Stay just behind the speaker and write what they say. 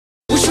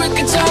we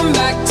could turn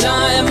back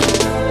time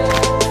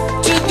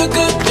to the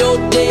good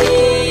old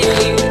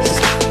days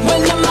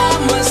when the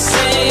mama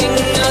sang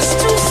us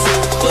to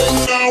sleep,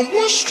 but now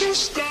we're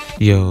stressed out.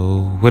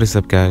 Yo, what is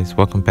up guys?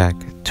 Welcome back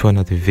to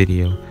another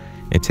video.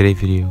 In today's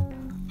video,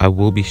 I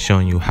will be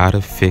showing you how to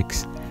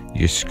fix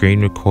your screen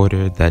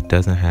recorder that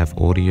doesn't have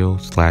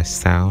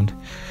audio/sound.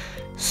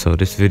 So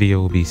this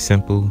video will be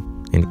simple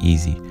and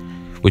easy.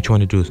 What you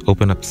want to do is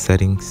open up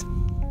settings.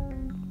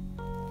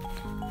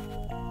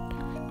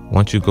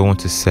 Once you go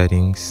into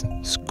settings,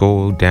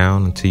 scroll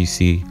down until you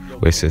see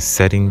where it says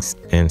settings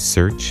and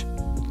search.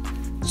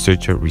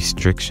 Search up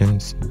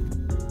restrictions.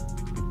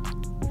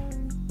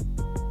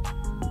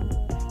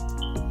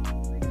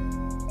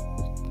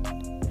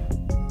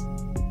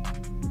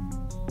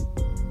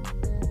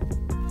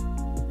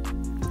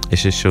 It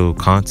should show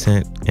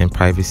content and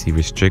privacy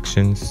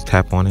restrictions.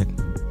 Tap on it.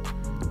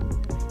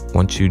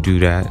 Once you do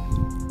that,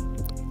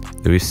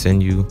 it will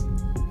send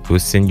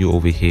you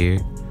over here.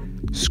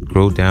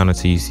 Scroll down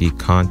until you see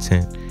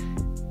content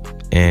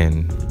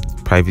and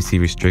privacy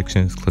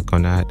restrictions. Click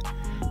on that.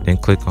 Then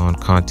click on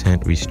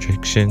content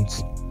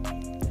restrictions.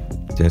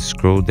 Then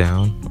scroll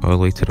down all the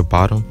way to the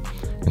bottom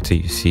until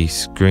you see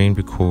screen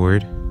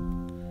record.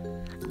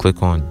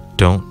 Click on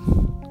don't.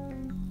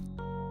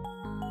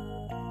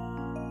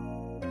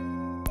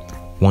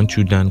 Once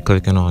you're done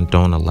clicking on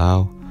don't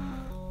allow,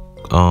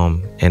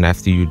 and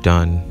after you're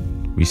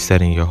done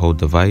resetting your whole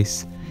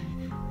device,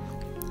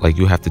 like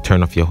you have to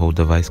turn off your whole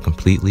device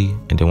completely,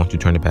 and then once you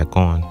turn it back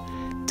on,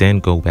 then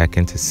go back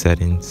into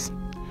settings,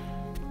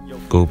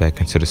 go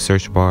back into the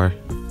search bar,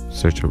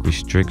 search up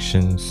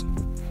restrictions,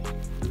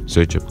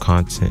 search up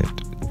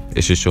content.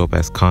 It should show up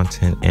as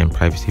content and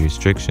privacy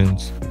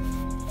restrictions,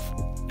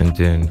 and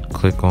then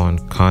click on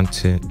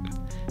content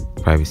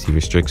privacy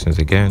restrictions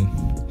again,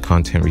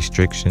 content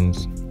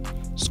restrictions,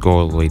 scroll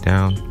all the way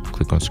down,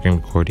 click on screen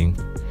recording,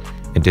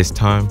 and this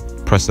time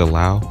press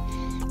allow.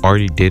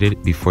 Already did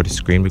it before the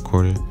screen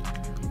recorder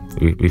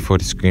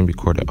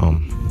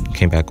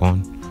came back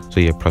on. So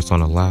yeah, press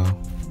on allow,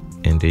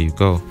 and there you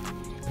go.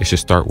 It should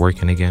start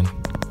working again.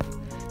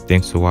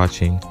 Thanks for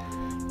watching.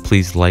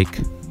 Please like,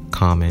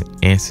 comment,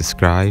 and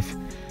subscribe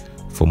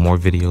for more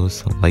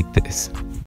videos like this.